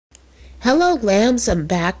Hello, lambs. I'm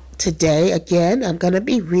back today again. I'm going to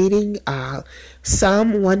be reading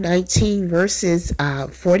Psalm 119, verses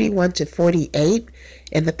 41 to 48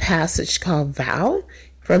 in the passage called VAU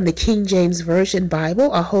from the King James Version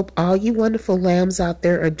Bible. I hope all you wonderful lambs out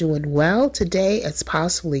there are doing well today as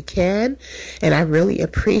possibly can. And I really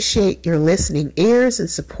appreciate your listening ears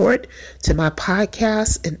and support to my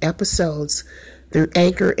podcasts and episodes through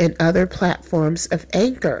Anchor and other platforms of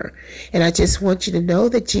Anchor. And I just want you to know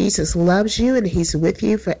that Jesus loves you and he's with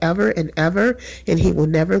you forever and ever, and he will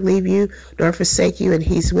never leave you nor forsake you, and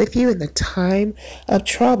he's with you in the time of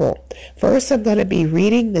trouble. First, I'm going to be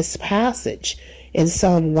reading this passage in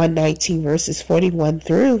Psalm 119, verses 41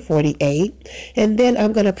 through 48, and then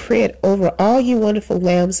I'm going to pray it over all you wonderful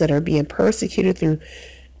lambs that are being persecuted through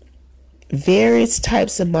various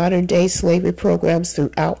types of modern day slavery programs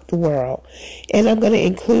throughout the world. And I'm going to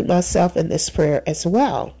include myself in this prayer as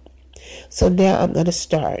well. So now I'm going to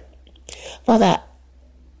start. Father,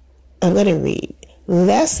 I'm going to read.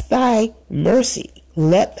 Let thy mercies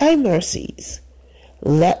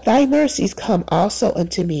come also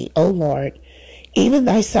unto me, O Lord, even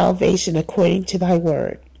thy salvation according to thy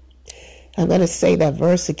word. I'm going to say that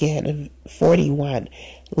verse again in 41.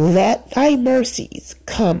 Let thy mercies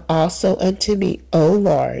come also unto me, O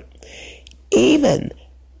Lord, even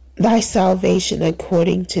thy salvation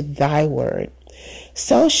according to thy word.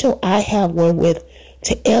 So shall I have wherewith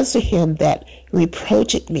to answer him that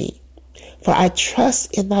reproacheth me. For I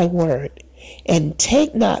trust in thy word, and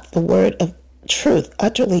take not the word of truth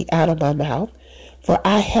utterly out of my mouth, for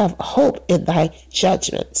I have hope in thy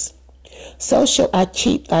judgments. So shall I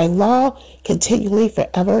keep thy law continually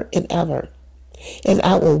forever and ever. And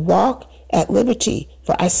I will walk at liberty,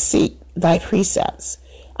 for I seek thy precepts.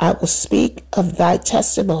 I will speak of thy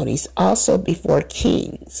testimonies also before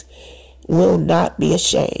kings, will not be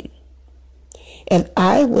ashamed. And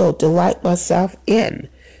I will delight myself in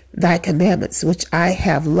thy commandments, which I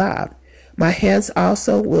have loved. My hands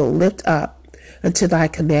also will lift up unto thy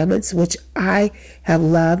commandments, which I have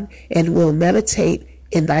loved, and will meditate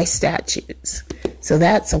in thy statutes. So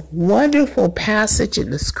that's a wonderful passage in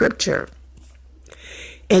the scripture.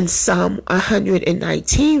 In Psalm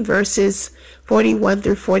 119, verses 41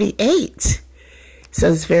 through 48.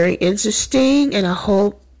 So it's very interesting, and I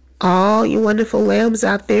hope all you wonderful lambs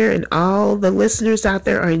out there and all the listeners out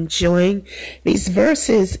there are enjoying these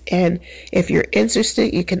verses. And if you're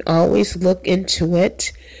interested, you can always look into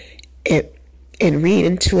it and read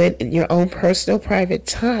into it in your own personal private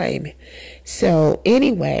time. So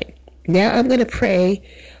anyway, now I'm going to pray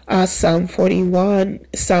Psalm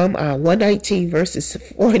 119, verses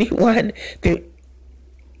 41 through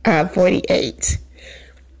 48.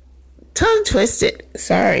 Tongue twisted,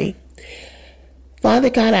 sorry. Father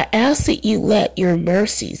God, I ask that you let your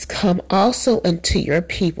mercies come also unto your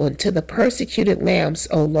people, and to the persecuted lambs,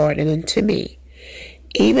 O Lord, and unto me,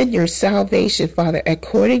 even your salvation, Father,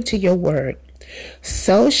 according to your word.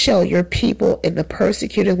 So shall your people and the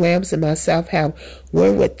persecuted lambs and myself have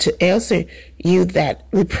wherewith to answer you that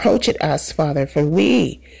reproached us, Father. For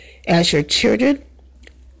we, as your children,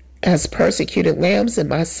 as persecuted lambs, and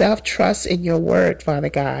myself, trust in your word, Father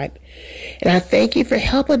God. And I thank you for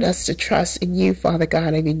helping us to trust in you, Father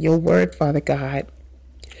God, and in your word, Father God.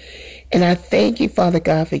 And I thank you, Father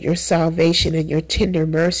God, for your salvation and your tender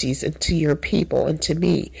mercies unto your people and to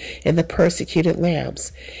me and the persecuted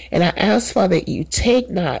lambs. And I ask, Father, that you take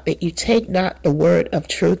not the word of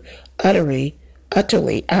truth utterly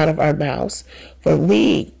out of our mouths. For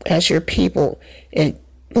we, as your people and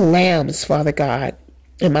the lambs, Father God,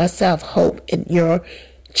 and myself, hope in your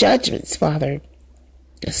judgments, Father.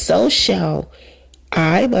 So shall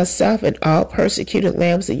I, myself, and all persecuted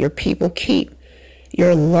lambs and your people keep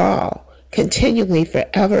your law continually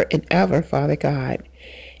forever and ever, Father God.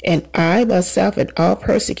 And I, myself, and all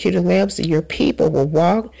persecuted lambs and your people will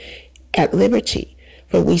walk at liberty.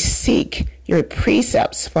 For we seek your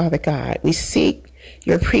precepts, Father God. We seek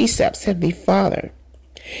your precepts, Heavenly Father.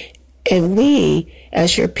 And we,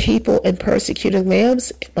 as your people and persecuted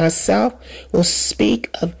lambs, and myself, will speak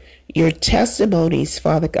of your testimonies,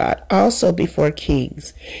 Father God, also before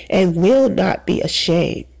kings, and will not be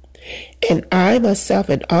ashamed. And I, myself,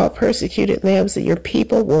 and all persecuted lambs and your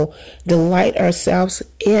people will delight ourselves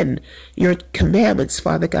in your commandments,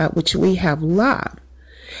 Father God, which we have loved.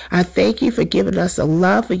 I thank you for giving us a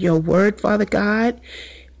love for your word, Father God,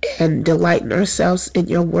 and delighting ourselves in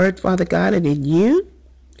your word, Father God, and in you,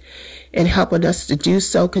 and helping us to do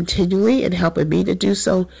so continually, and helping me to do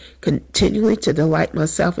so continually, to delight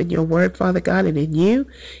myself in your word, Father God, and in you,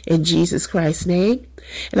 in Jesus Christ's name.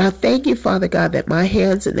 And I thank you, Father God, that my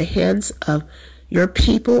hands and the hands of your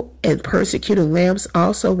people and persecuted lambs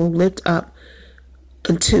also will lift up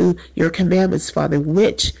unto your commandments, Father,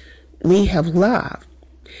 which we have loved.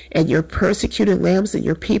 And your persecuted lambs and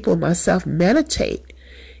your people and myself meditate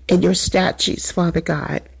in your statutes, Father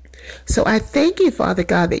God. So I thank you, Father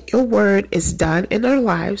God, that your word is done in our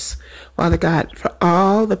lives, Father God, for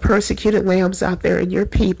all the persecuted lambs out there in your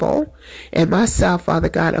people and myself, Father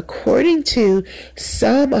God, according to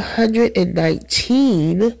Psalm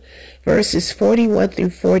 119, verses 41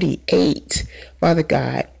 through 48, Father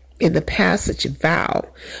God, in the passage VAU,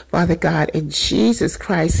 Father God, in Jesus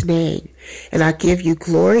Christ's name. And I give you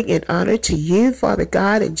glory and honor to you, Father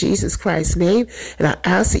God, in Jesus Christ's name. And I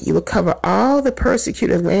ask that you will cover all the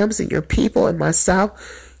persecuted lambs and your people and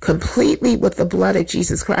myself completely with the blood of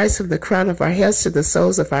Jesus Christ, from the crown of our heads to the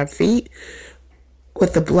soles of our feet,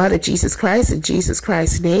 with the blood of Jesus Christ in Jesus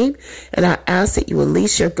Christ's name. And I ask that you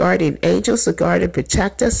release your guardian angels to guard and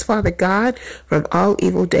protect us, Father God, from all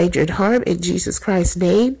evil, danger, and harm in Jesus Christ's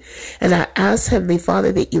name. And I ask, Heavenly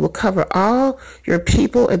Father, that you will cover all your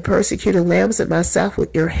people and persecuted lambs and myself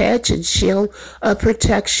with your hedge and shield of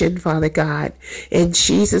protection, Father God, in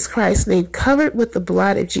Jesus Christ's name, covered with the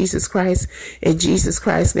blood of Jesus Christ in Jesus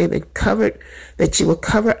Christ's name, and covered, that you will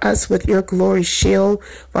cover us with your glory shield,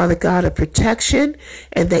 Father God, of protection,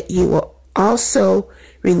 and that you will also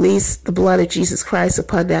release the blood of Jesus Christ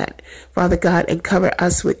upon that, Father God, and cover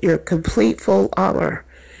us with your complete full armor.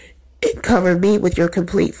 And cover me with your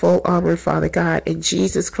complete full armor, Father God, in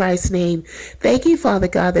Jesus Christ's name. Thank you, Father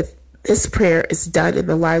God, that this prayer is done in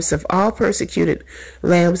the lives of all persecuted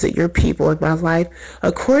lambs of your people in my life,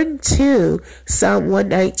 according to Psalm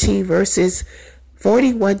 119, verses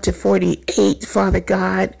 41 to 48, Father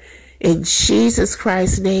God, in Jesus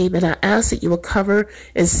Christ's name. And I ask that you will cover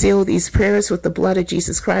and seal these prayers with the blood of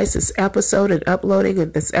Jesus Christ, this episode and uploading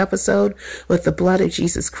of this episode with the blood of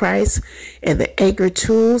Jesus Christ, and the anchor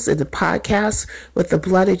tools and the podcast with the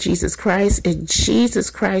blood of Jesus Christ, in Jesus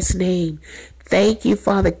Christ's name. Thank you,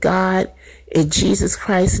 Father God, in Jesus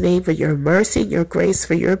Christ's name, for your mercy, your grace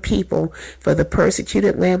for your people, for the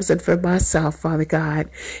persecuted lambs, and for myself, Father God.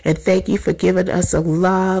 And thank you for giving us a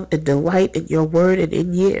love and delight in your word and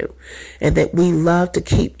in you, and that we love to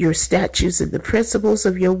keep your statutes and the principles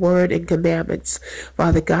of your word and commandments,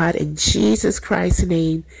 Father God, in Jesus Christ's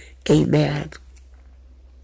name. Amen.